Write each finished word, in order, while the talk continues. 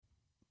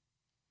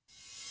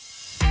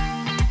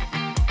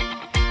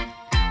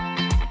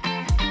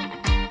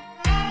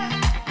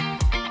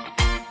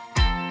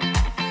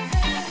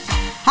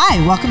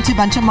Hi, welcome to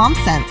Bunch of Mom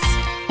Sense,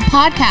 a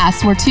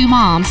podcast where two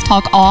moms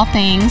talk all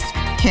things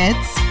kids,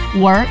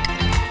 work,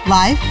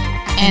 life,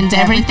 and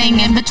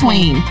everything in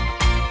between.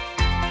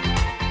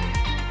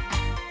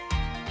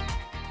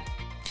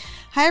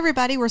 Hi,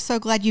 everybody. We're so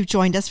glad you've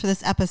joined us for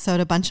this episode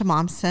of Bunch of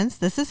Mom Sense.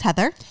 This is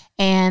Heather.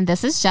 And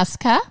this is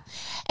Jessica.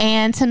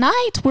 And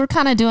tonight we're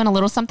kind of doing a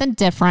little something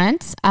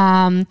different.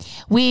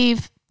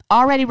 We've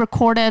already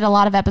recorded a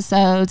lot of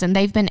episodes and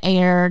they've been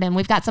aired, and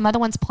we've got some other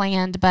ones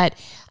planned. But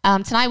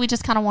tonight we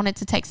just kind of wanted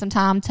to take some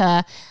time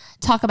to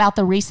talk about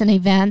the recent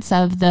events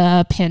of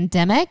the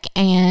pandemic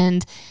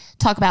and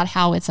talk about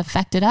how it's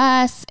affected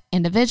us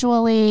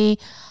individually,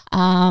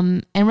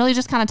 and really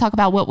just kind of talk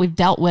about what we've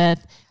dealt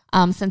with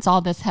since all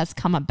this has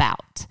come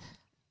about.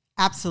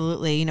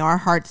 Absolutely. You know, our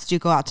hearts do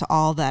go out to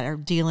all that are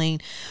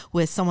dealing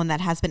with someone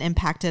that has been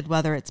impacted,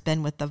 whether it's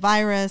been with the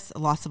virus, a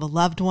loss of a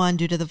loved one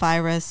due to the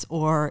virus,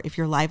 or if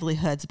your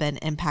livelihood's been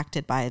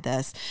impacted by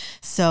this.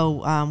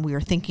 So we are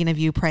thinking of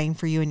you, praying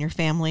for you and your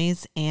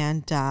families.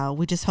 And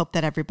we just hope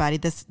that everybody,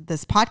 this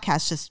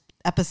podcast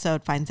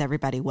episode finds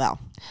everybody well.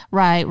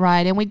 Right.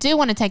 And we do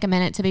want to take a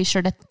minute to be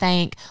sure to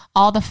thank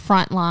all the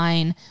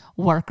frontline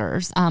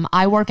workers.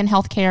 I work in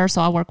healthcare,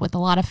 so I work with a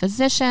lot of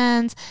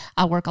physicians.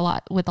 I work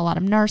with a lot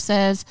of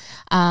nurses.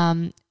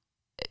 Kind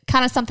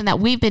of something that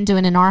we've been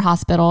doing in our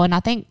hospital, and I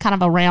think kind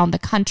of around the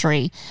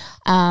country.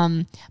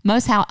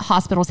 Most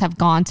hospitals have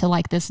gone to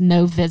like this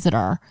no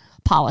visitor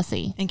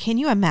policy. And can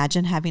you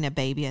imagine having a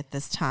baby at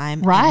this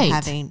time? Right.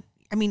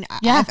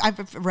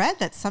 I've read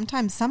that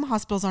sometimes some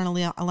hospitals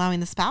aren't allowing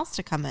the spouse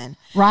to come in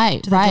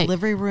to the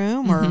delivery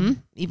room or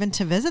even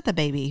to visit the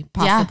baby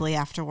possibly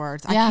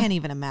afterwards. I can't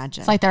even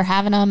imagine. It's like they're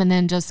having them and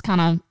then just kind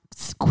of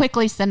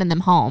quickly sending them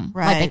home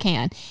like they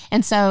can.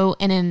 And so,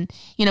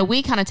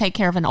 we kind of take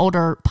care of an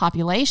older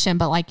population,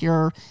 but like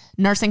your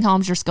nursing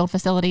homes, your skilled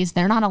facilities,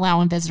 they're not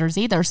allowing visitors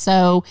either.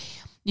 So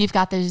you've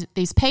got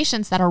these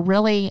patients that are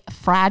really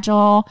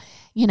fragile,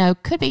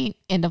 could be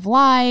end of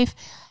life,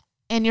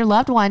 and your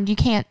loved one, you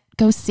can't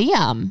go see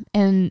them.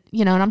 And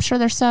I'm sure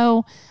they're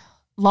so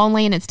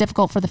lonely, and it's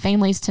difficult for the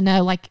families to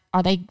know, like,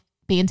 are they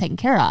being taken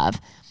care of?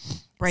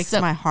 Breaks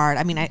my heart.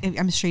 I mean,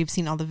 I'm sure you've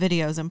seen all the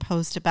videos and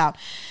posts about,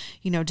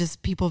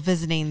 just people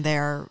visiting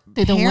their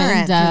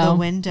parent through the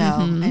window.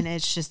 And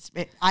it's just,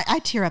 I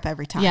tear up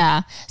every time.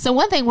 Yeah. So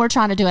one thing we're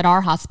trying to do at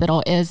our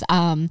hospital is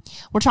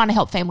we're trying to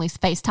help families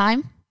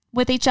FaceTime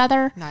with each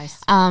other.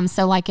 Nice.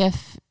 So like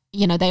if,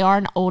 they are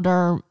an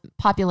older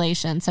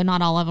population, so not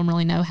all of them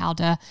really know how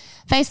to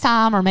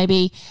FaceTime, or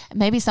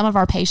maybe some of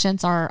our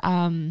patients are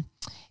kind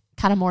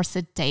of more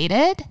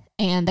sedated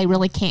and they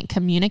really can't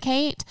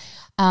communicate.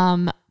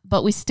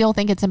 But we still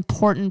think it's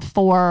important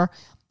for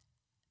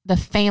the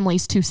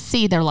families to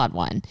see their loved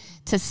one,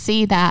 to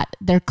see that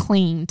they're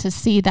clean, to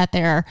see that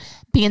they're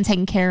being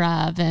taken care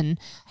of and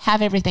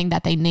have everything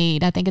that they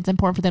need. I think it's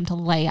important for them to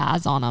lay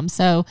eyes on them.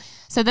 So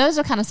those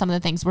are kind of some of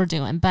the things we're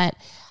doing. But,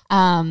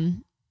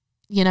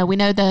 we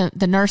know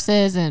the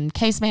nurses and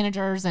case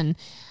managers and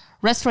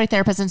respiratory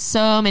therapists and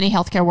so many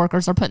healthcare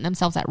workers are putting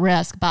themselves at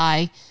risk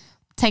by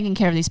taking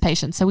care of these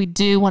patients. So we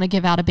do want to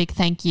give out a big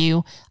thank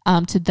you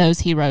to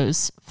those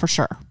heroes for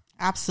sure.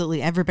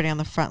 Absolutely. Everybody on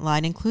the front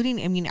line, including,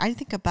 I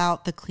think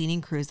about the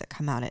cleaning crews that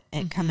come out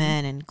and come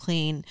in and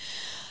clean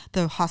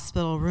the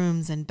hospital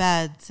rooms and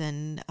beds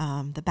and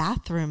the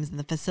bathrooms and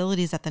the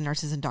facilities that the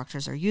nurses and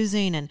doctors are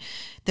using. And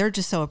they're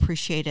just so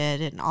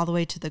appreciated, and all the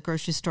way to the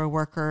grocery store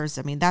workers.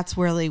 I mean, that's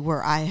really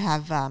where I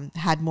have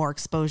had more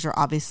exposure,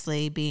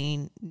 obviously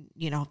being,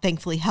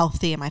 thankfully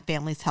healthy and my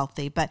family's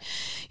healthy, but,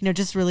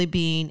 just really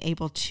being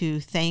able to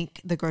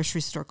thank the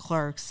grocery store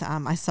clerks.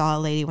 I saw a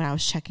lady when I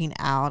was checking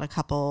out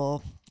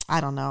I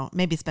don't know,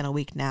 maybe it's been a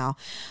week now.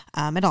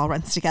 It all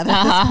runs together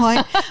at this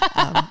point.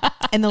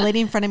 And the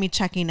lady in front of me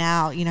checking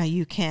out,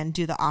 you can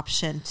do the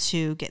option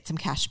to get some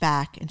cash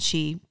back, and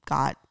she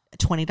got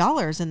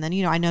 $20. And then,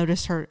 I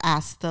noticed her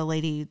ask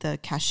the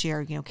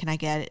cashier, can I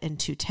get it in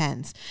 2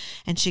 10s?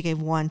 And she gave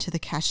one to the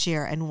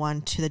cashier and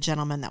one to the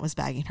gentleman that was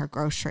bagging her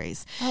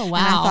groceries. Oh, wow.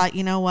 And I thought,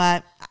 you know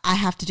what? I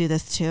have to do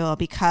this too,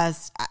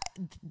 because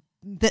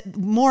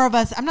more of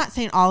us, I'm not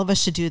saying all of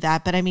us should do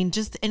that, but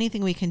just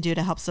anything we can do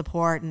to help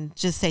support and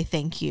just say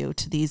thank you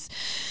to these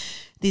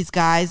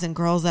guys and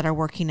girls that are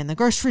working in the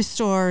grocery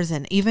stores,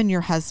 and even your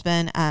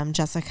husband,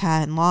 Jessica,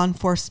 and law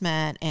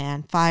enforcement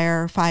and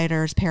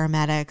firefighters,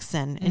 paramedics,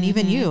 and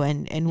even you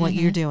and what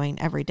you're doing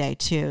every day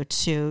too,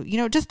 to,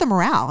 just the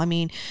morale.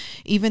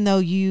 Even though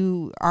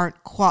you aren't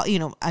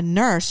a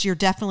nurse, you're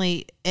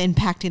definitely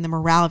impacting the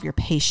morale of your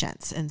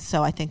patients. And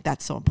so I think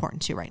that's so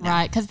important too right now.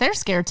 Right. Because they're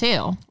scared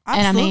too.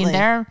 Absolutely.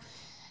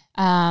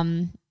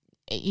 And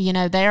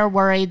they're, they're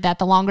worried that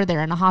the longer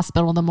they're in a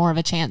hospital, the more of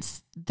a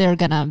chance they're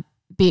going to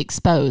be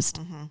exposed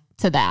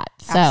to that.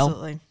 So,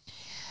 absolutely.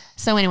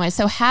 So anyway,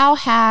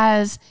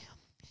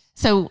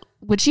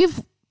 which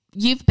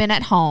you've been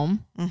at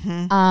home.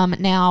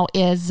 Now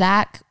is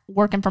Zach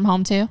working from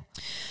home too?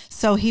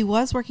 So he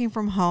was working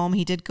from home.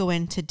 He did go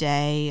in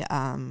today.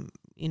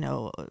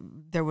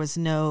 there was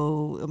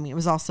no, I mean, it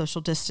was all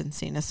social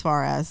distancing as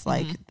far as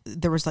like,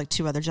 there was like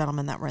 2 other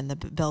gentlemen that were in the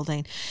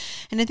building.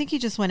 And I think he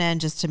just went in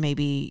just to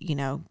maybe,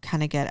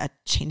 kind of get a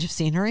change of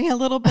scenery a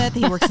little bit.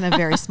 He works in a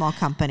very small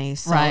company.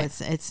 So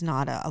it's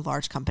not a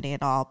large company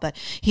at all, but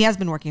he has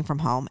been working from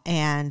home.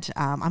 And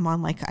I'm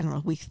on like, I don't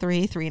know, week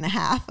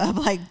 3.5 of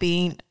like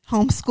being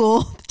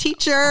homeschool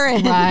teacher.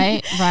 And,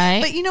 right.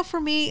 But,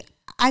 for me,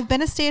 I've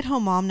been a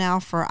stay-at-home mom now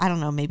for, I don't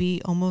know,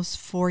 maybe almost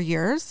 4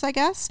 years, I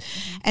guess.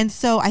 And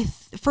so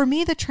for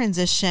me, the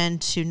transition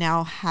to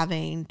now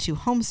having to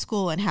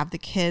homeschool and have the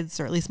kids,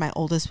 or at least my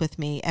oldest, with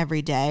me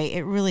every day,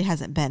 it really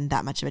hasn't been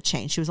that much of a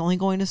change. She was only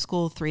going to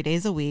school 3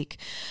 days a week,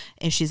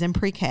 and she's in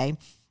pre-K.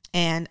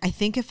 And I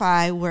think if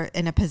I were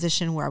in a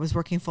position where I was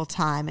working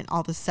full-time and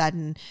all of a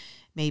sudden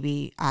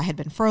maybe I had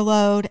been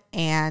furloughed,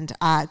 and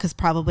because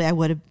probably I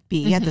would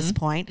be at this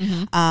point.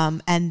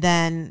 And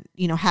then,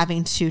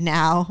 having to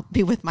now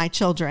be with my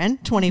children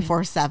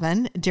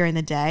 24/7 during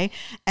the day,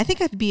 I think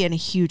it'd be a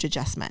huge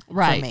adjustment for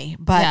me.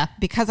 But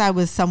because I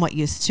was somewhat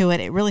used to it,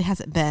 it really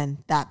hasn't been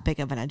that big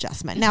of an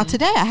adjustment. Now,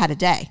 today I had a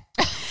day.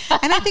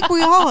 And I think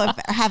we all are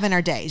having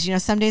our days.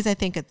 Some days I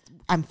think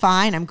I'm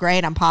fine, I'm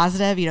great, I'm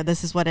positive,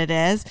 this is what it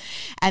is.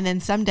 And then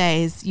some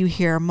days you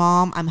hear,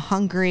 Mom, I'm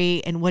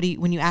hungry. And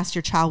when you ask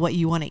your child what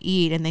you want to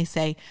eat, and they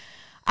say,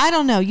 I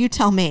don't know, you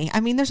tell me. I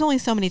mean, there's only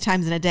so many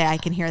times in a day I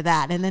can hear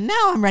that. And then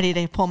now I'm ready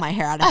to pull my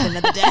hair out at the end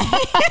of the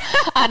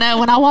day. I know,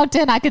 when I walked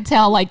in, I could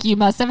tell like you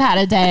must have had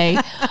a day.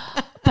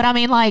 But I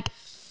mean, like,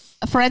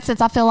 for instance,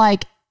 I feel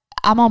like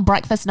I'm on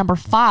breakfast number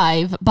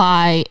 5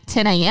 by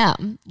 10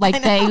 a.m.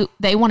 Like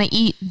they want to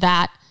eat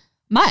that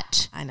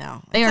much. I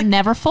know. They are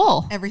never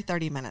full. Every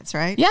 30 minutes,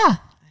 right? Yeah,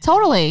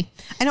 totally.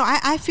 I know.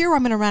 I fear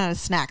I'm going to run out of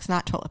snacks,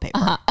 not toilet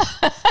paper.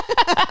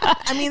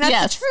 I mean,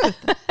 that's the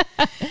truth.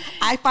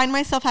 I find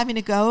myself having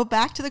to go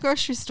back to the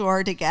grocery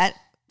store to get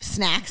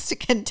snacks to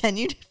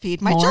continue to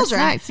feed my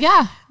children. Snacks.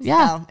 Yeah.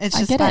 So it's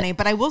just funny.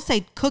 But I will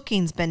say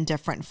cooking's been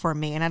different for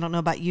me. And I don't know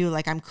about you.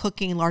 Like, I'm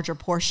cooking larger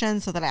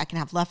portions so that I can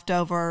have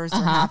leftovers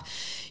or have,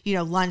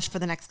 lunch for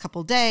the next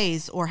couple of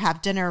days, or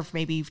have dinner for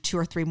maybe 2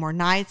 or 3 more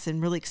nights,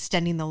 and really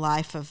extending the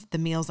life of the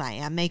meals I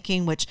am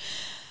making, which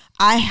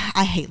I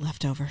hate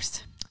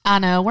leftovers. I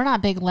know. We're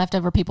not big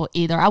leftover people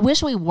either. I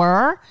wish we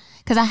were,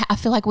 because I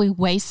feel like we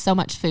waste so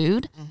much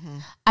food.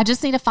 I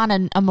just need to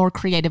find a more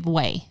creative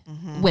way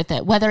with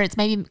it, whether it's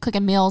maybe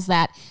cooking meals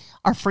that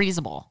are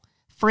freezable.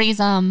 Freeze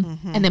them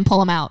and then pull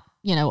them out,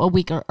 a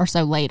week or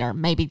so later.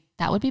 Maybe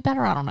that would be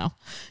better. I don't know.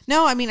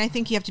 No, I mean, I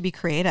think you have to be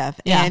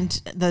creative. Yeah. And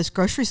those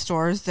grocery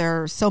stores,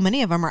 so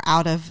many of them are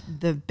out of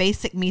the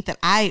basic meat that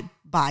I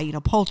buy,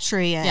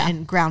 poultry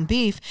and ground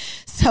beef.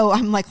 So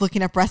I'm like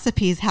looking up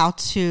recipes, how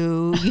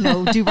to,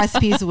 do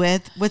recipes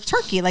with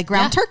turkey, like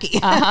ground turkey.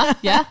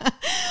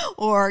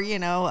 Or,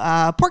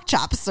 pork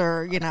chops,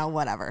 or,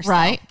 whatever.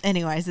 Right. So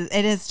anyways,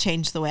 it has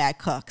changed the way I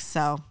cook.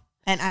 So,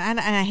 and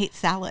I hate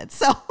salads.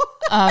 So.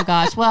 Oh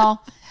gosh.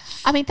 Well,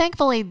 I mean,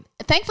 thankfully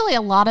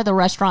a lot of the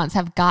restaurants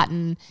have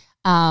gotten,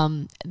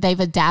 they've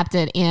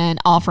adapted in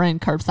offering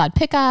curbside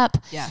pickup.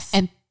 Yes.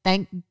 And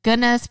thank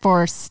goodness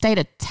for state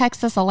of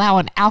Texas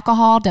allowing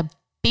alcohol to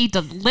be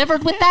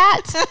delivered with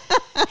that.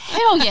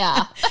 Hell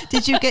yeah.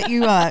 Did you get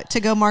you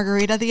to-go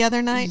margarita the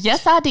other night?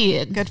 Yes, I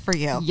did. Good for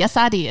you. Yes,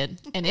 I did.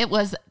 And it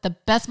was the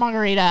best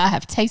margarita I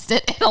have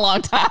tasted in a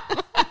long time.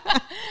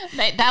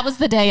 That was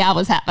the day I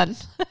was having.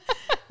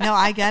 No,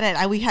 I get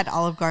it. We had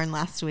Olive Garden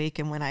last week,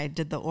 and when I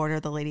did the order,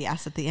 the lady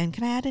asked at the end,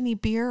 can I add any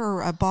beer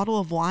or a bottle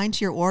of wine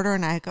to your order?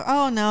 And I go,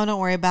 oh, no, don't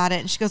worry about it.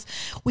 And she goes,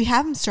 we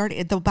have them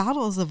started. The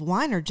bottles of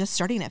wine are just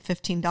starting at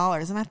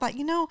 $15. And I thought,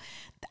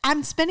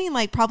 I'm spending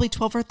like probably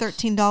 $12 or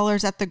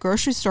 $13 at the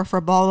grocery store for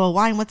a bottle of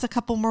wine. What's a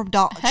couple more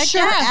dollars?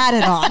 Sure, add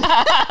it on.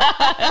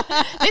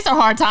 These are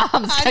hard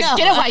times. Get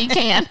it while you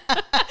can.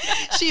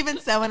 She even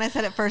said, when I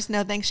said at first,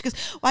 no thanks, she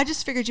goes, well, I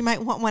just figured you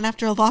might want one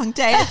after a long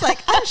day. It's like,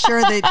 I'm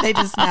sure they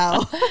just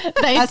know.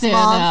 They us do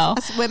moms, know.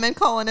 Us women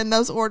calling in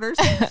those orders.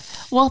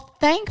 Well,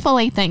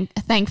 thankfully,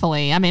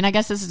 I mean, I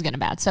guess this is getting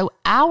bad. So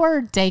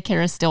our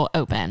daycare is still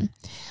open,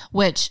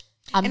 which...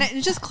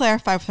 and just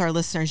clarify for our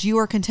listeners, you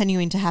are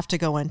continuing to have to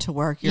go into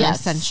work. You're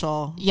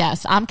essential.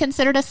 Yes, I'm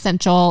considered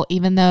essential,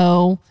 even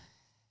though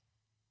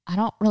I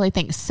don't really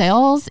think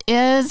sales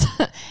is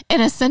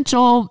an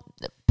essential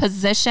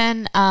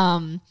position.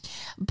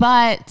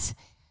 But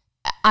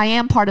I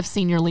am part of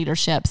senior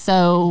leadership.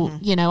 So,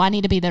 I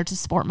need to be there to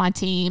support my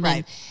team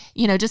and,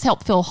 just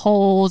help fill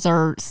holes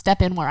or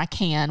step in where I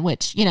can,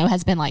 which,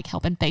 has been like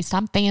helping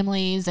FaceTime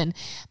families and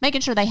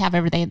making sure they have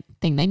everything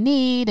they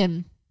need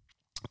and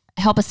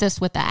help assist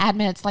with the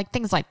admits, like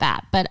things like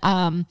that. But,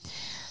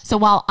 so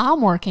while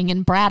I'm working,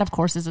 and Brad, of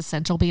course, is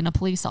essential being a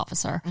police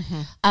officer.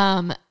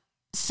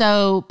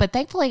 But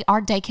thankfully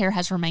our daycare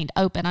has remained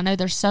open. I know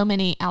there's so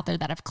many out there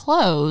that have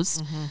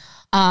closed.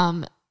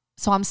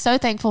 So I'm so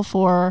thankful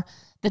for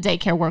the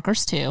daycare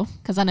workers too,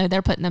 because I know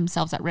they're putting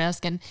themselves at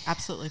risk, and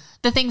absolutely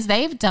the things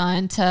they've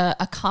done to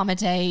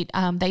accommodate,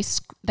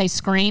 they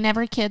screen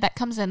every kid that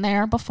comes in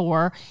there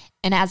before.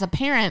 And as a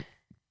parent,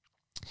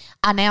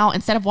 I now,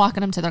 instead of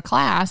walking them to their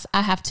class,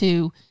 I have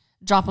to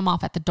drop them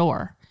off at the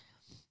door.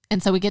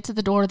 And so we get to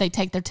the door, they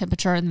take their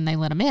temperature, and then they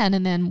let them in.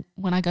 And then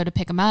when I go to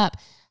pick them up,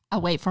 I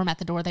wait for them at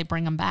the door. They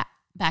bring them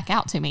back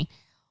out to me,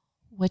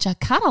 which I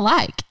kind of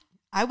like.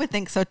 I would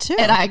think so too.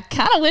 And I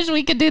kind of wish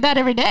we could do that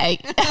every day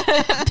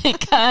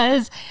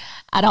because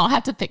I don't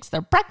have to fix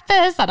their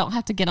breakfast. I don't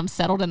have to get them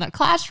settled in their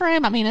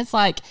classroom. I mean, it's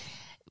like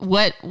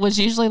what was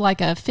usually like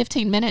a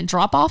 15-minute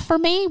drop off for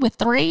me with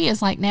 3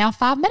 is like now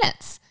 5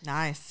 minutes.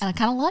 Nice. And I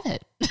kind of love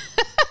it.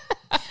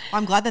 Well,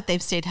 I'm glad that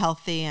they've stayed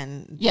healthy,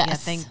 and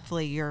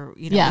thankfully you're,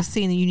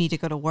 seeing that you need to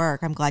go to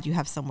work. I'm glad you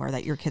have somewhere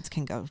that your kids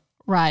can go.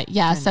 Right.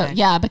 Yeah. So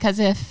because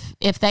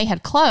if they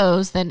had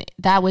closed, then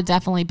that would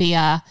definitely be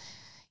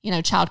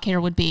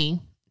childcare would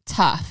be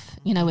tough,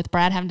 with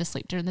Brad having to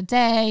sleep during the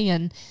day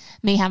and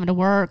me having to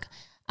work,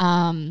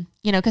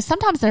 because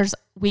sometimes there's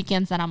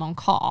weekends that I'm on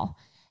call.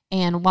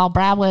 And while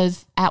Brad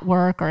was at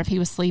work or if he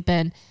was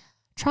sleeping,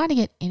 trying to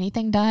get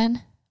anything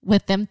done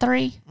with them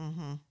 3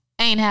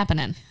 ain't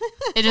happening.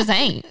 It just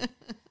ain't.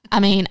 I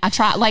mean, I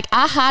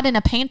hide in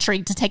a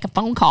pantry to take a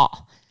phone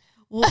call.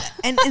 Well,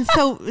 and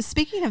so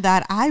speaking of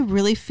that, I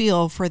really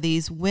feel for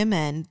these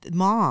women,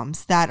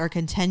 moms that are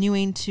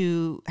continuing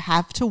to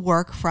have to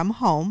work from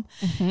home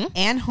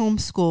and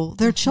homeschool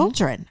their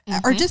children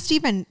or just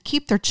even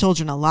keep their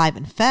children alive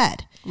and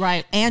fed.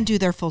 Right. And do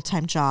their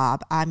full-time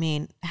job. I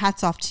mean,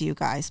 hats off to you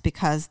guys,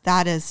 because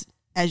that is,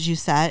 as you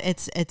said,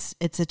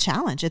 it's a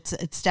challenge.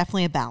 It's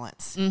definitely a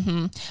balance.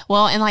 Mm-hmm.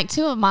 Well, and like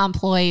 2 of my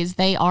employees,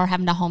 they are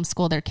having to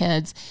homeschool their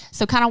kids.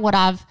 So kind of what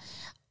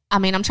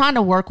I'm trying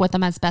to work with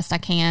them as best I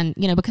can,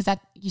 because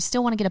you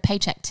still want to get a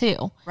paycheck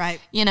too.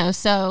 Right.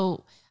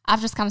 So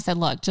I've just kind of said,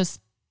 look, just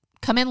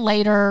come in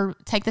later,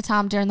 take the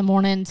time during the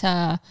morning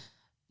to,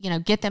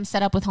 get them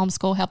set up with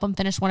homeschool, help them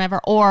finish whatever,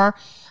 or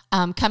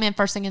come in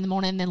first thing in the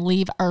morning and then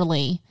leave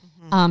early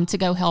to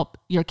go help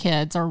your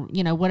kids or,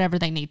 whatever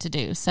they need to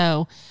do.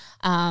 So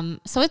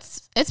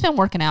it's been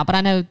working out, but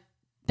I know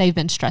they've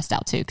been stressed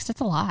out too, because it's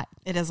a lot.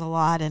 It is a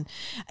lot. And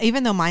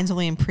even though mine's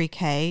only in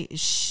pre-K,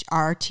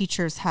 our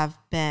teachers have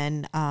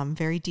been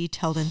very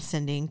detailed in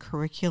sending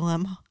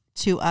curriculum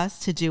to us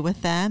to do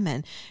with them.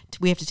 And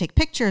we have to take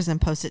pictures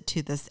and post it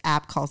to this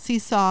app called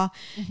Seesaw.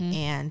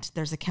 And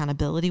there's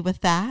accountability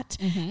with that.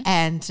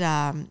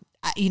 And,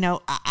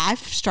 I've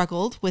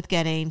struggled with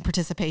getting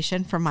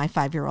participation from my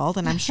 5-year-old,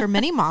 and I'm sure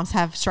many moms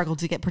have struggled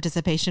to get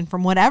participation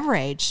from whatever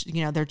age,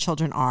 their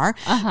children are.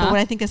 But what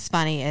I think is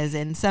funny is,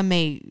 and some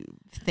may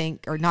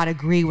think or not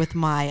agree with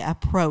my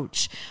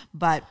approach,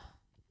 but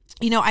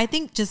I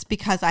think just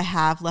because I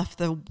have left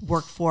the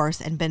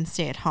workforce and been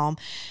stay at home,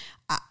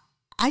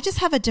 I just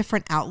have a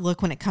different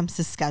outlook when it comes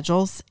to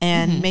schedules,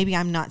 and maybe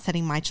I'm not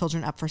setting my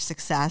children up for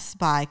success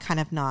by kind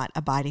of not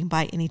abiding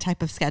by any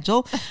type of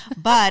schedule.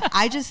 But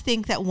I just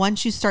think that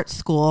once you start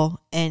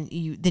school and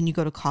then you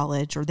go to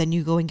college, or then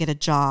you go and get a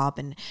job,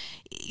 and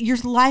your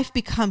life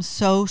becomes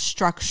so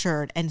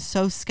structured and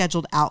so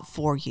scheduled out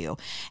for you.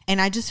 And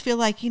I just feel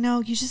like,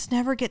 you just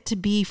never get to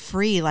be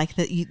free like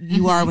that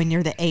you are when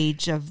you're the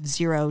age of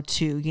 0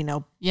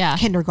 to,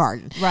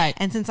 kindergarten. Right.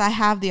 And since I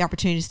have the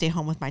opportunity to stay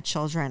home with my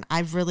children,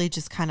 I've really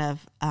just kind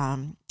of,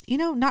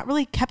 not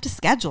really kept a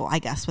schedule, I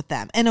guess, with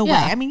them in a way.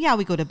 I mean,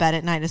 we go to bed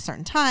at night at a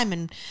certain time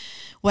and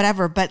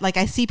whatever, but like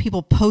I see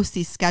people post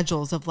these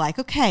schedules of like,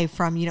 okay,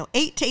 from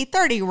 8 to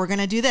 8:30 we're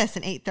gonna do this,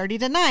 and 8:30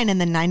 to 9,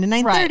 and then 9 to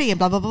 9:30, and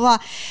blah blah blah blah.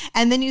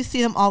 And then you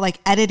see them all like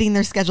editing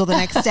their schedule the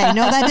next day.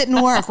 No, that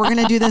didn't work. We're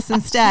gonna do this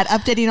instead.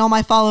 Updating all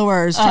my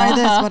followers. Try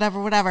this,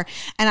 whatever.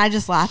 And I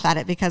just laugh at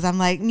it, because I'm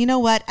like, you know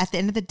what? At the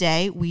end of the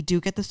day, we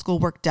do get the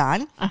schoolwork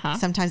done.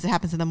 Sometimes it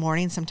happens in the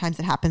morning. Sometimes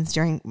it happens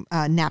during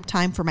nap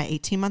time for my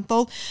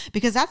 18-month-old,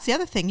 because that's the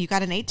other thing. You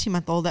got an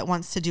 18-month-old that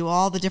wants to do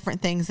all the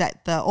different things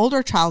that the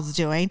older child's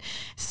doing.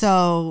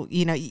 So,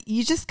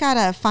 you just got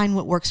to find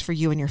what works for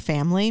you and your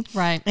family.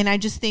 Right. And I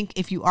just think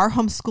if you are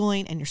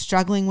homeschooling and you're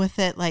struggling with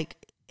it, like,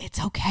 it's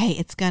okay.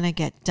 It's going to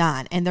get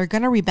done. And they're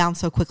going to rebound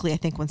so quickly, I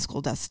think, when school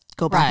does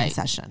go back in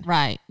session.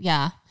 Right.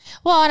 Yeah.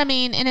 Well, and I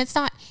mean, and it's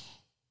not,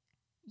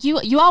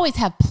 you always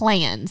have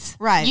plans.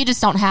 Right. You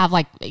just don't have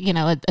like,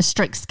 a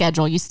strict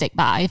schedule you stick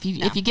by. If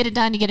you get it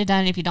done, you get it done.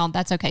 And if you don't,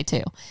 that's okay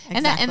too.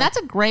 Exactly. And that's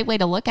a great way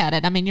to look at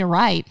it. I mean, you're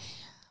right.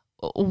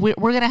 We're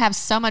going to have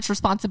so much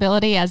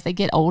responsibility as they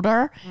get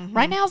older.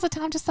 Right now is the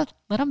time just to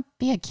let them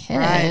be a kid.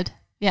 Right.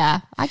 Yeah,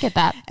 I get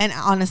that. And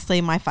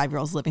honestly, my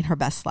 5-year-old's living her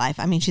best life.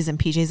 I mean, she's in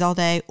PJs all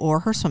day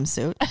or her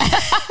swimsuit.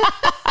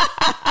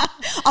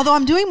 Although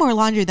I'm doing more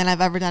laundry than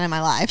I've ever done in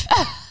my life.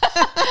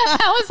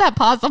 How is that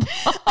possible?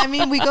 I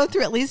mean, we go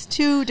through at least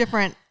 2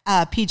 different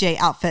PJ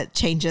outfit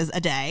changes a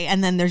day,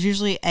 and then there's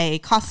usually a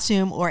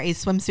costume or a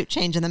swimsuit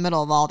change in the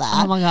middle of all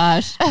that. Oh my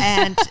gosh.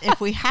 And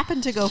if we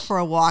happen to go for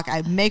a walk,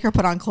 I make her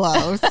put on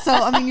clothes. So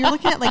I mean, you're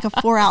looking at like a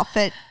 4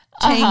 outfit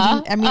change.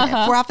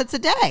 4 outfits a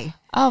day.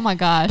 Oh my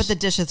gosh. But the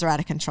dishes are out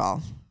of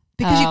control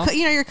because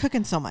you're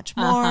cooking so much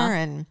more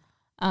and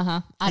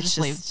I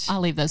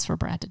leave those for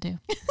Brad to do.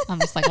 I'm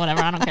just like,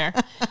 whatever, I don't care.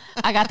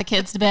 I got the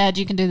kids to bed,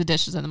 you can do the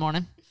dishes in the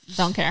morning.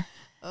 Don't care.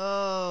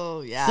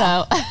 Oh, yeah.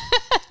 So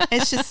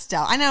it's just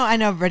still, I know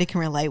everybody can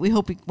relate. We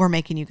hope we're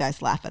making you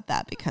guys laugh at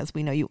that because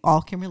we know you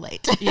all can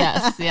relate.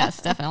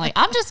 yes, definitely.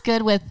 I'm just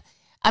good with,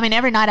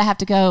 every night I have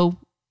to go,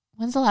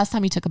 when's the last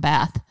time you took a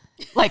bath?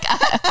 Like,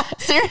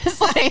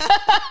 seriously.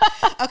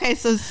 Okay,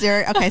 so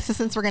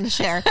since we're going to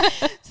share.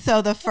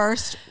 So the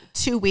first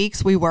 2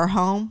 weeks we were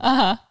home,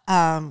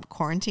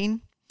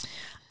 quarantine.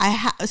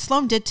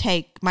 Sloan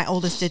my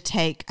oldest did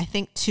take, I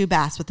think 2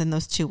 baths within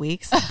those 2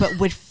 weeks, but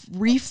would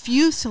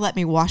refuse to let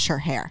me wash her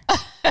hair.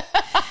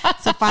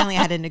 So finally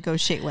I had to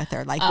negotiate with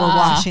her. Like, we're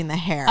washing the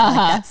hair. Like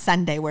that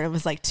Sunday where it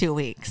was like 2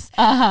 weeks.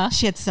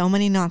 She had so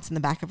many knots in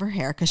the back of her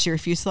hair because she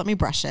refused to let me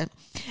brush it.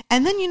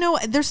 And then,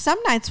 there's some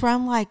nights where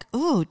I'm like,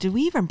 oh, did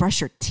we even brush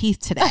your teeth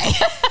today?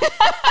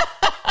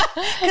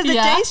 Because the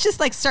days just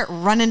like start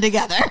running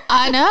together.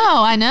 I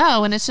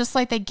know. And it's just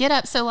like they get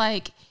up. So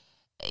like,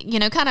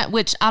 kind of,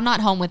 which I'm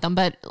not home with them,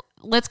 but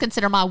let's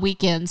consider my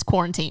weekends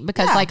quarantine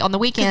because like on the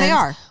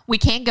weekends, we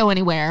can't go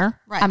anywhere.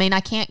 Right. I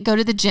can't go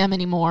to the gym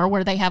anymore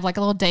where they have like a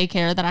little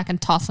daycare that I can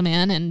toss them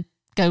in and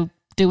go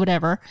do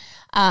whatever.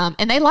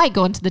 And they like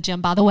going to the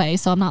gym, by the way.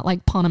 So I'm not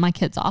like pawning my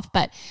kids off,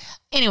 but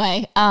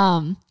anyway,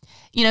 so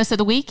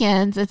the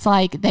weekends, it's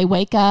like they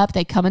wake up,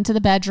 they come into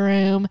the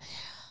bedroom,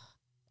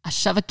 I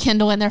shove a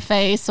Kindle in their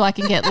face so I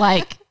can get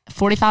like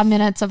 45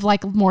 minutes of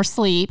like more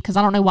sleep because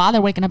I don't know why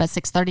they're waking up at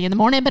 6:30 in the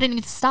morning, but it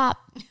needs to stop.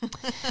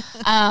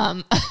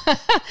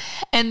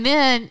 And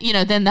then,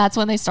 then that's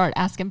when they start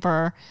asking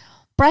for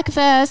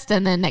breakfast.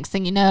 And then next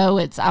thing you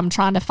know, I'm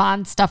trying to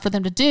find stuff for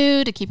them to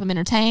do to keep them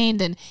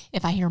entertained. And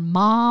if I hear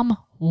mom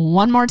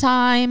one more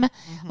time,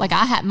 like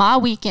I had my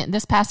weekend,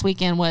 this past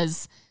weekend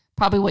was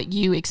probably what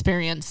you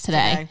experienced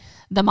today.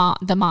 The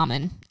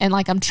momming. And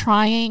like,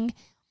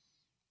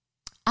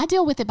 I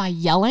deal with it by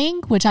yelling,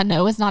 which I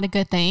know is not a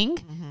good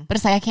thing, but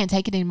it's like, I can't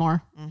take it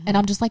anymore. And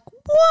I'm just like,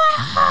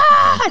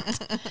 what?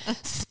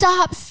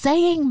 Stop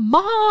saying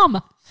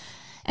mom.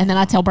 And then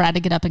I tell Brad to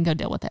get up and go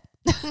deal with it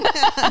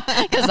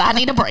because I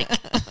need a break.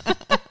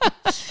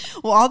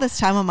 Well, all this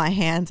time on my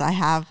hands, I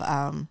have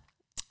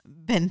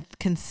been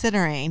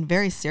considering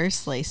very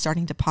seriously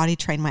starting to potty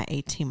train my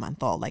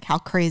 18-month-old. Like, how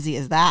crazy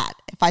is that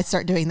if I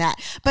start doing that?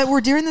 But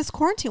we're during this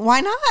quarantine.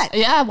 Why not?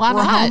 Yeah, why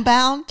we're not? We're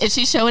homebound. Is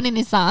she showing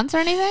any signs or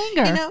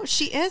anything? Or?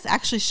 She is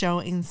actually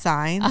showing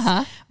signs.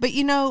 But,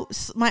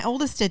 my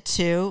oldest did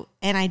too.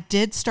 And I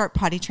did start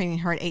potty training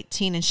her at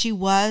 18. And she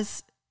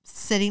was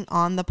sitting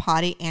on the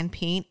potty and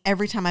peeing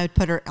every time I would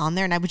put her on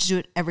there. And I would just do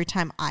it every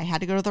time I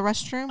had to go to the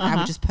restroom. I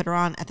would just put her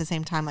on at the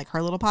same time, like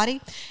her little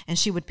potty, and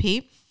she would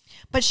pee.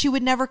 But she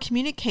would never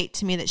communicate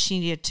to me that she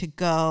needed to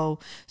go.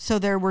 So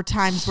there were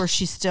times where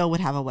she still would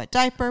have a wet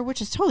diaper,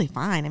 which is totally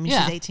fine. She's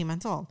 18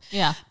 months old.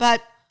 Yeah.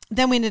 But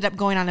then we ended up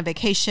going on a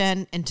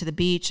vacation into the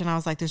beach. And I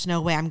was like, there's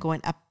no way I'm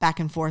going up back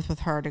and forth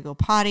with her to go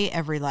potty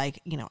every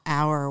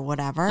hour or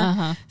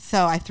whatever.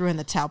 So I threw in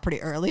the towel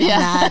pretty early on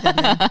that. And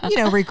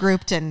then,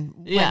 regrouped and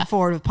went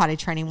forward with potty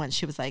training once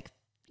she was like,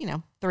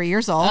 3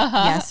 years old.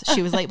 Yes,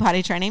 she was late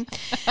potty training.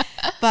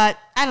 But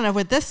I don't know,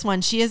 with this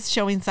one, she is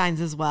showing signs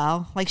as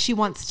well. Like she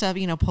wants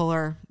to, pull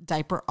her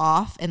diaper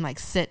off and like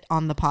sit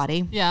on the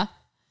potty. Yeah.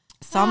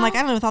 So I'm like, I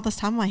don't know, with all this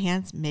time on my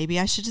hands, maybe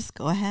I should just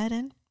go ahead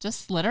and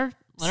just let her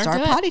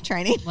start potty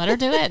training. Let her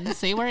do it and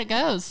see where it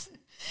goes.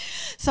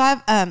 So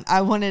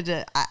I wanted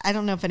to, I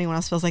don't know if anyone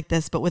else feels like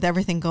this, but with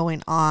everything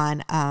going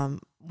on,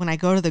 when I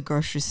go to the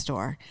grocery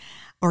store,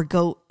 or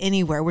go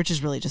anywhere, which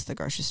is really just the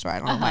grocery store. I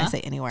don't know why I say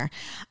anywhere.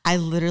 I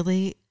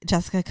literally,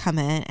 Jessica, come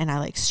in and I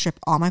like strip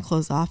all my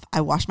clothes off. I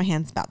wash my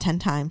hands about 10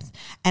 times.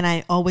 And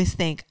I always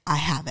think I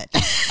have it.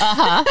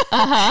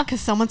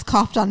 Because someone's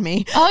coughed on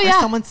me. Oh, yeah. Or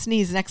someone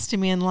sneezed next to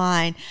me in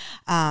line.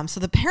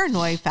 So the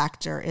paranoia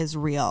factor is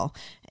real.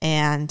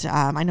 And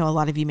I know a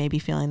lot of you may be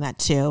feeling that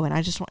too. And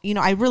I just want,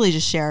 I really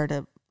just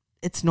shared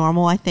it's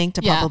normal, I think,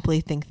 to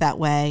probably think that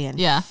way. And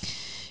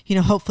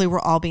hopefully we're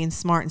all being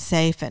smart and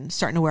safe and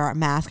starting to wear our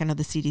mask. I know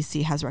the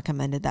CDC has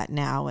recommended that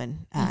now.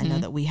 And I know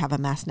that we have a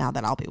mask now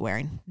that I'll be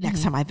wearing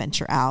next time I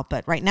venture out.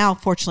 But right now,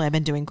 fortunately, I've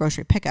been doing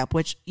grocery pickup,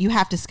 which you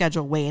have to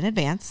schedule way in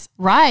advance.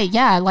 Right.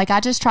 Yeah. Like I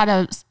just try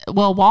to,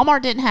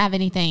 Walmart didn't have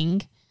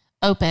anything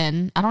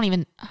open.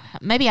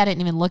 Maybe I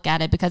didn't even look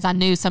at it because I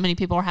knew so many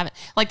people were having,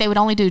 like they would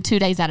only do 2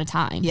 days at a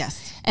time.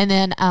 Yes. And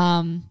then,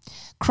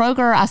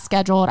 Kroger, I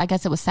scheduled, I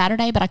guess it was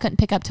Saturday, but I couldn't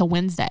pick up till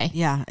Wednesday.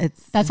 Yeah.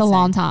 That's insane. A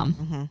long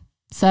time.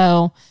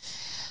 So,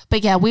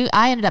 but yeah,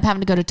 I ended up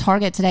having to go to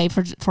Target today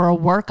for a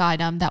work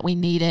item that we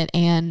needed,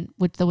 and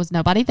there was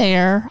nobody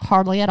there,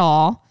 hardly at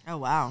all. Oh,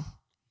 wow.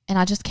 And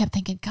I just kept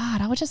thinking,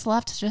 God, I would just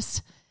love to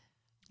just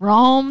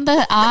roam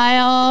the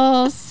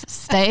aisles,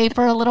 stay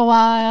for a little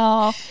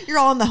while. You're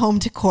all in the home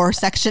decor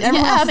section.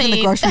 Everyone else is in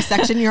the grocery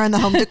section. You're in the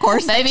home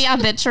decor section. Maybe I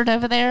ventured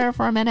over there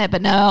for a minute,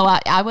 but no,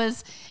 I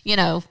was,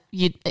 I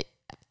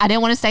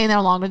didn't want to stay in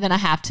there longer than I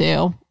have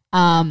to.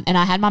 And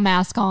I had my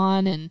mask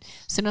on, and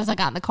as soon as I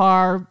got in the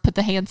car, put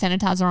the hand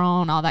sanitizer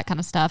on, all that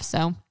kind of stuff.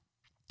 So,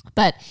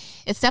 but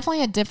it's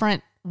definitely a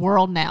different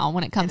world now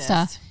when it comes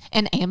to,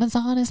 and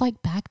Amazon is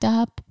like backed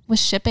up with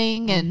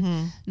shipping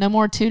and no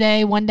more 2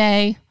 day, 1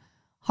 day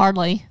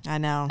Hardly I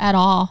know. at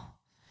all.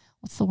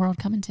 What's the world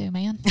coming to,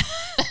 man?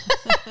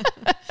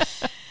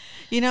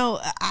 You know,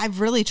 I've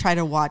really tried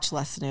to watch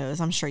less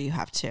news. I'm sure you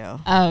have too.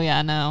 Oh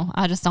yeah, no,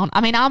 I just don't. I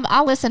mean,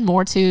 I listen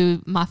more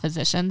to my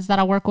physicians that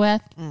I work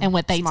with and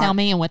what they tell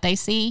me and what they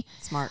see.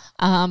 Smart.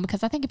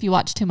 Because I think if you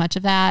watch too much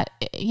of that,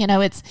 you know,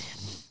 it's,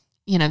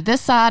 you know,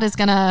 this side is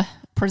going to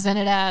present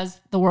it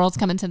as the world's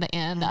coming to the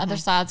end. The other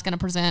side's going to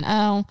present,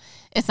 oh,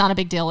 it's not a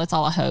big deal. It's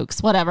all a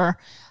hoax, whatever.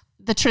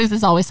 The truth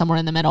is always somewhere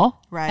in the middle.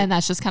 Right. And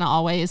that's just kind of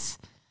always,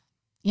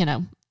 you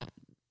know,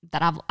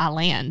 that I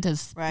land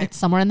is right. It's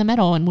somewhere in the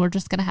middle, and we're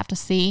just going to have to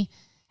see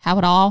how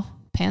it all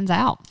pans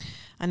out.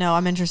 I know.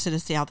 I'm interested to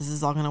see how this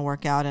is all going to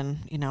work out. And,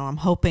 you know, I'm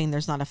hoping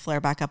there's not a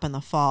flare back up in the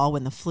fall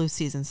when the flu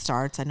season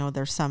starts. I know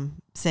there's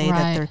some say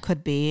that there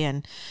could be.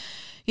 And,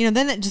 you know,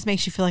 then it just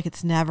makes you feel like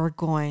it's never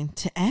going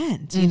to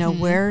end. You know,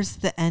 where's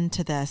the end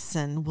to this?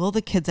 And will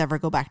the kids ever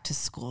go back to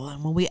school?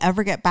 And will we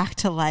ever get back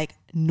to like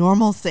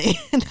normalcy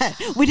that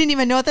we didn't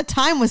even know at the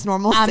time was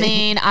normalcy? I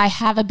mean, I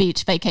have a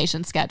beach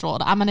vacation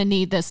scheduled. I'm going to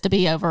need this to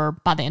be over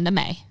by the end of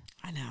May.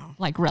 I know.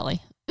 Like,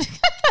 really.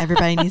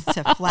 Everybody needs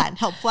to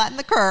help flatten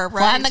the curve,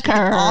 right? Flatten the curve.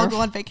 We can all go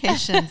on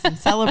vacations and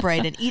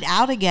celebrate and eat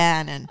out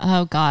again and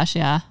oh gosh,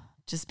 yeah.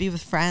 just be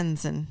with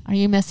friends. And are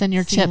you missing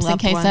your chips and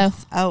queso?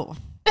 Ones. Oh,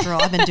 girl,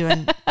 I've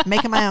been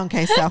making my own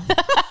queso.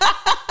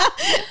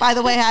 By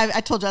the way,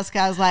 I told Jessica,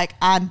 I was like,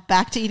 I'm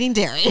back to eating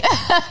dairy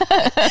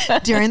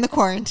during the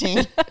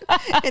quarantine.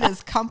 It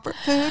is comfort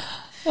food.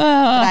 But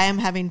I am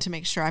having to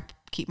make sure I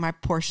keep my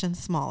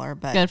portions smaller.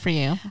 But good for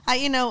you.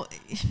 You know,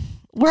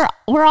 we're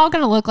all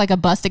going to look like a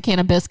busted can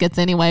of biscuits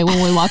anyway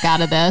when we walk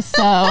out of this,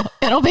 so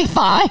it'll be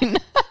fine.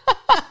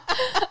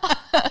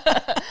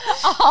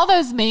 All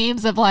those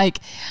memes of like,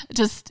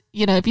 just,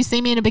 you know, if you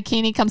see me in a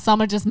bikini, come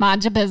somewhere, just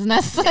mind your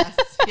business.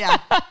 Yes, yeah.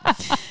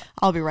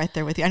 I'll be right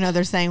there with you. I know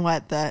they're saying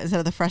instead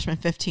of the freshman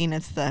 15,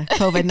 it's the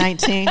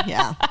COVID-19.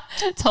 Yeah.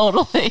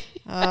 Totally.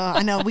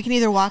 I know we can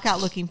either walk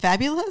out looking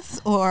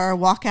fabulous or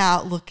walk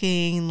out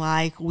looking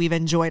like we've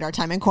enjoyed our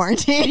time in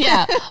quarantine.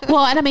 Yeah.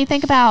 Well, and I mean,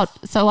 think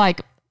about, so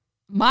like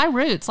my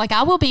roots, like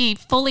I will be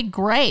fully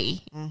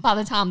gray by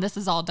the time this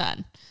is all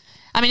done.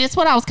 I mean, it's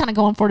what I was kind of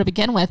going for to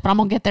begin with, but I'm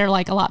going to get there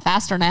like a lot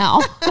faster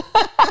now.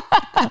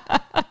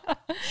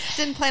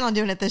 Didn't plan on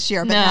doing it this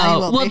year, but now you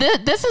will. Well,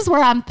 this is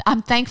where I'm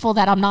thankful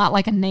that I'm not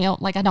like a nail,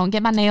 like I don't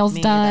get my nails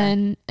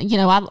done. Either. You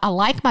know, I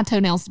like my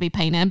toenails to be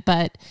painted,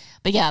 but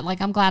yeah, like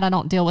I'm glad I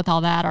don't deal with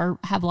all that or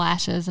have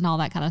lashes and all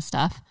that kind of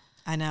stuff.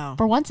 I know.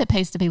 For once, it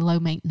pays to be low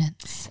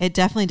maintenance. It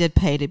definitely did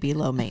pay to be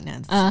low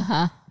maintenance.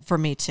 For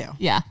me too.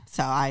 Yeah.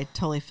 So I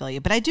totally feel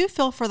you, but I do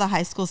feel for the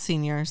high school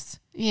seniors.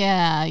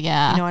 Yeah,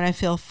 yeah. You know, and I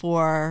feel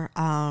for,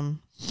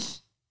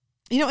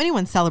 you know,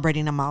 anyone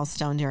celebrating a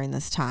milestone during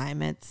this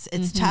time.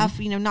 It's tough,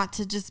 you know, not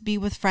to just be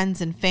with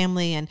friends and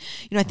family. And,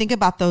 you know, I think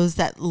about those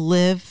that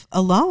live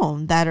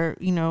alone, that are,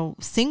 you know,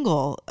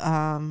 single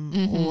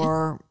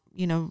or,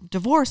 you know,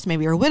 divorced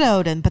maybe or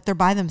widowed, but they're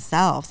by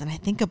themselves. And I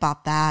think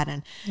about that,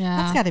 and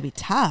that's got to be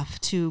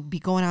tough to be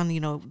going on, you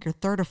know, your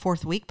third or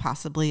fourth week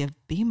possibly of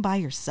being by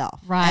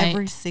yourself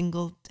every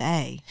single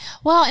day.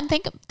 Well, and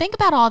think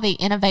about all the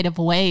innovative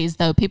ways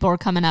though people are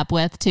coming up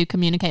with to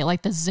communicate,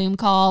 like the Zoom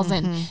calls,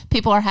 and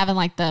people are having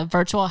like the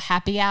virtual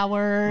happy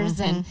hours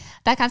and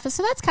that kind of stuff.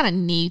 So that's kind of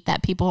neat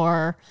that people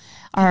are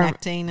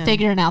connecting and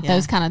figuring out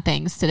those kind of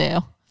things to do.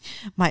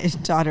 My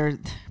daughter,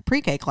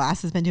 pre-K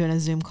class, has been doing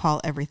a Zoom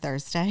call every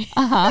Thursday.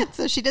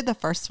 So she did the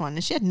first one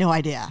and she had no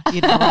idea,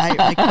 you know, right?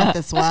 Like what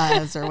this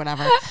was or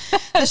whatever.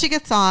 So she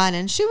gets on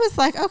and she was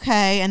like,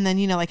 okay. And then,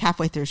 you know, like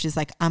halfway through, she's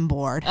like, I'm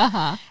bored.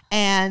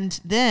 And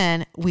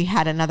then we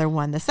had another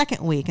one the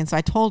second week. And so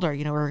I told her,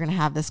 you know, we were going to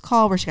have this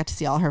call where she got to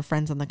see all her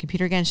friends on the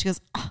computer again. She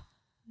goes, oh,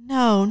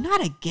 no,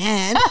 not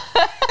again.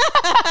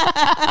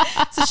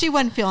 So she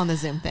wasn't feeling the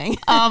Zoom thing.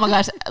 Oh my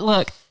gosh.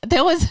 Look,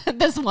 there was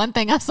this one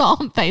thing I saw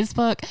on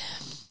Facebook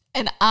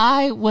and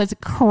I was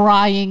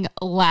crying,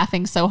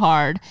 laughing so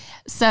hard.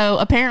 So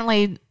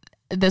apparently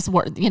this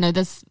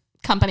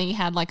company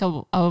had like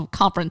a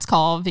conference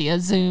call via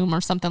Zoom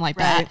or something like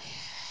that.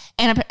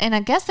 And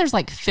I guess there's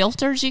like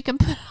filters you can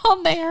put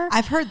on there.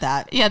 I've heard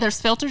that. Yeah, there's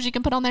filters you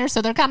can put on there.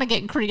 So they're kind of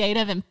getting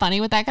creative and funny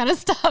with that kind of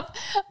stuff.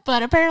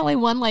 But apparently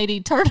one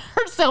lady turned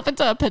herself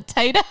into a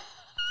potato.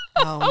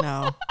 Oh,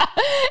 no.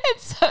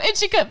 and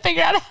she couldn't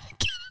figure out how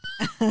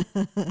to get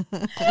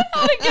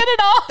it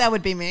off. That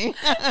would be me.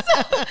 So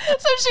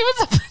she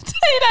was a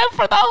potato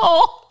for the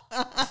whole.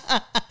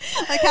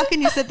 Like, how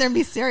can you sit there and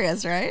be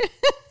serious, right?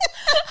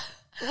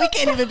 We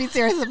can't even be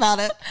serious about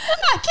it.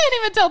 I can't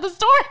even tell the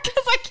story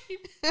because I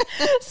keep.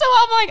 So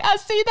I'm like, I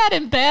see that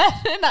in bed,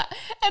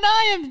 and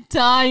I am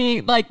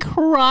dying, like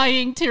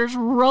crying, tears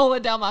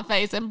rolling down my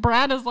face, and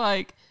Brad is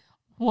like,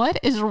 "What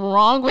is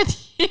wrong with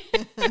you?"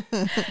 And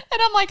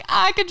I'm like,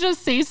 I could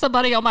just see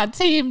somebody on my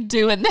team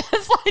doing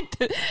this, like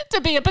to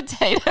be a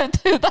potato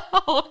through the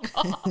whole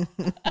call.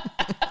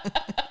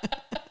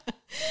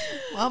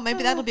 Well,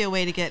 maybe that'll be a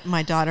way to get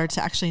my daughter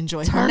to actually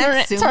enjoy her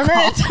next Zoom turn call.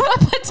 her into a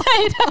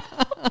potato.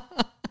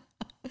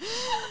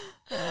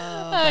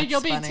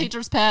 you'll be a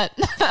teacher's pet.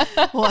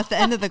 Well, at the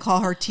end of the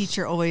call, her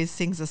teacher always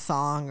sings a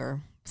song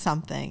or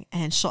something,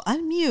 and she'll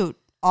unmute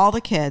all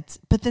the kids,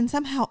 but then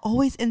somehow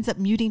always ends up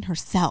muting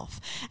herself.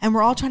 And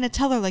we're all trying to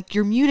tell her, like,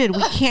 you're muted.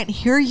 We can't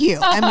hear you.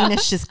 I mean,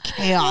 it's just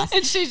chaos.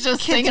 And she's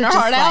just Kids singing are her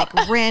heart out.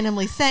 Like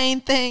randomly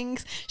saying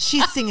things.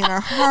 She's singing her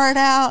heart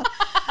out.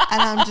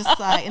 And I'm just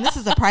like, and this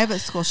is a private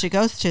school she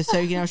goes to. So,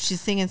 you know,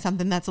 she's singing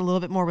something that's a little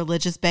bit more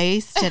religious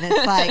based. And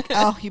it's like,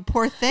 oh, you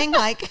poor thing.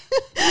 Like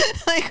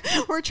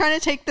we're trying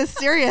to take this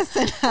serious.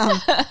 And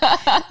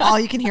all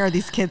you can hear are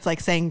these kids like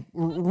saying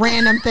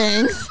random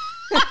things.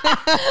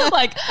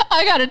 Like,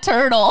 I got a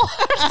turtle.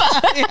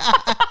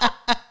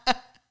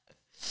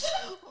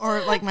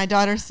 Or like my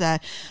daughter said,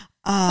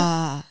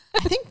 I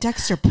think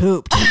Dexter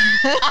pooped,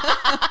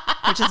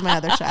 which is my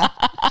other child.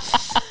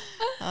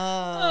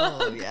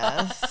 Oh,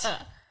 yes.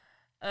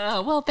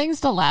 Well,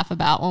 things to laugh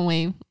about when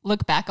we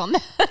look back on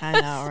that. I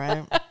know,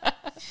 right?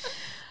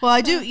 Well, I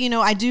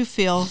do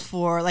feel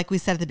for, like we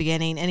said at the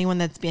beginning, anyone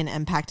that's being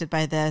impacted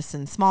by this,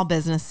 and small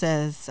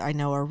businesses I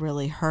know are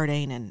really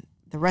hurting, and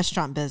the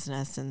restaurant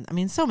business, and I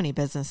mean, so many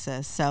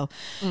businesses. So,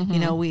 you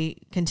know, we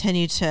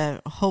continue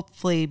to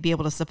hopefully be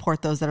able to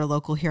support those that are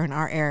local here in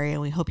our area.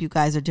 We hope you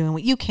guys are doing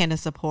what you can to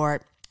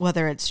support,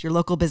 whether it's your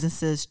local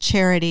businesses,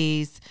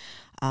 charities,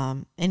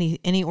 any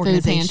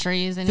organization, food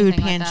pantries, food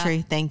pantry.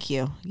 Like thank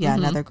you. Yeah.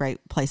 Another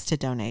great place to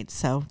donate.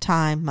 So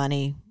time,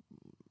 money,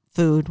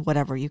 food,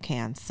 whatever you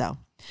can. So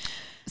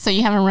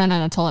you haven't run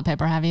out of toilet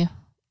paper, have you?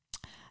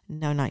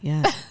 No, not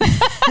yet.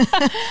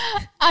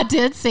 I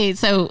did see.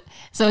 So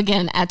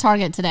again, at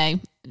Target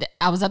today,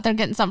 I was up there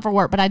getting something for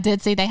work, but I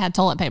did see they had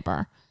toilet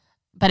paper,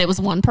 but it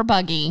was one per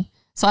buggy.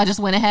 So I just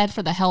went ahead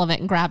for the hell of it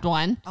and grabbed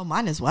one. Oh,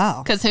 mine as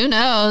well. Because who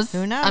knows?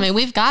 Who knows? I mean,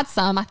 we've got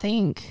some, I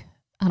think.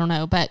 I don't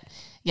know, but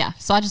yeah.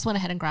 So I just went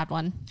ahead and grabbed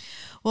one.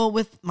 Well,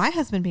 with my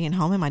husband being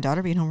home and my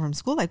daughter being home from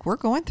school, like we're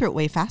going through it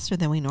way faster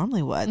than we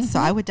normally would. So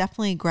I would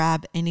definitely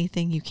grab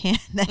anything you can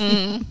that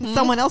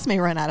someone else may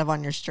run out of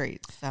on your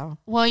street. So,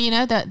 well, you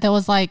know that there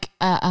was like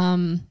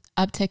a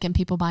uptick in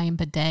people buying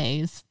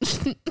bidets.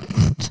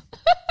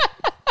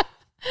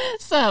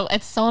 So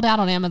it's sold out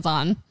on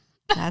Amazon.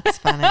 That's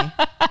funny.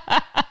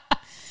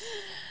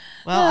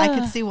 Well, I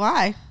could see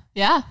why.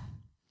 Yeah.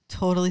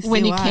 Totally see why.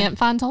 When you can't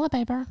find toilet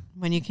paper.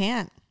 When you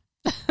can't.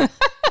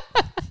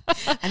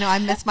 I know I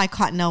miss my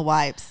Cottonelle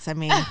wipes. I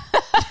mean,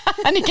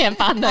 and you can't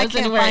find those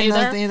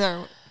anywhere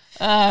either.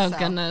 Oh,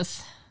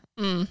 goodness.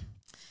 Well,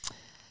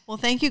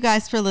 thank you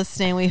guys for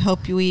listening. We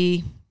hope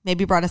we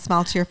maybe brought a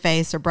smile to your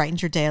face or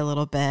brightened your day a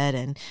little bit.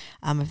 And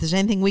if there's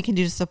anything we can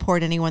do to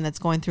support anyone that's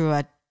going through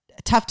a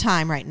tough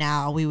time right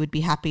now, we would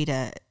be happy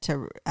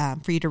for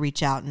you to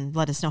reach out and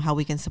let us know how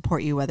we can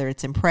support you, whether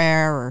it's in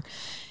prayer or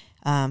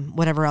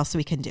whatever else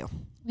we can do.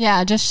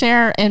 Yeah, just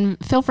share and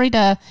feel free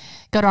to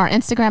go to our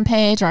Instagram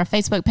page or our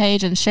Facebook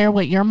page and share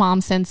what your mom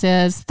sense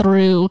is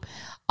through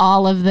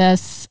all of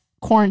this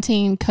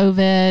quarantine,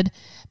 COVID,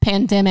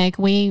 pandemic.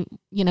 We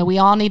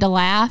all need to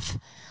laugh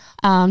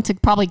to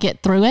probably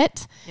get through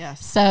it.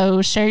 Yes.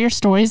 So share your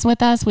stories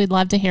with us. We'd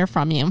love to hear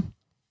from you.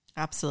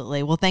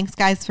 Absolutely. Well, thanks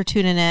guys for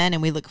tuning in,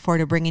 and we look forward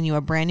to bringing you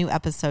a brand new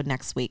episode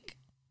next week.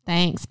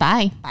 Thanks.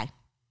 Bye. Bye.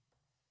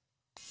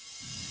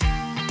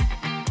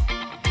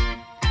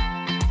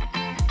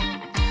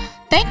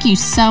 Thank you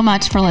so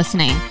much for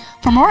listening.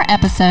 For more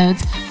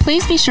episodes,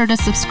 please be sure to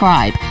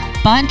subscribe,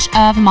 Bunch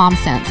of Mom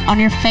Sense, on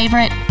your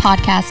favorite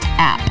podcast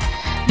app.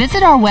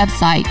 Visit our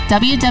website,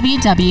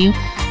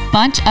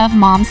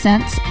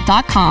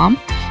 www.bunchofmomsense.com,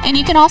 and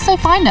you can also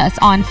find us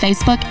on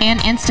Facebook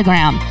and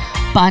Instagram,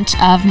 Bunch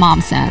of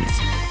Mom Sense.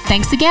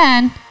 Thanks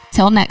again.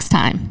 Till next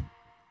time.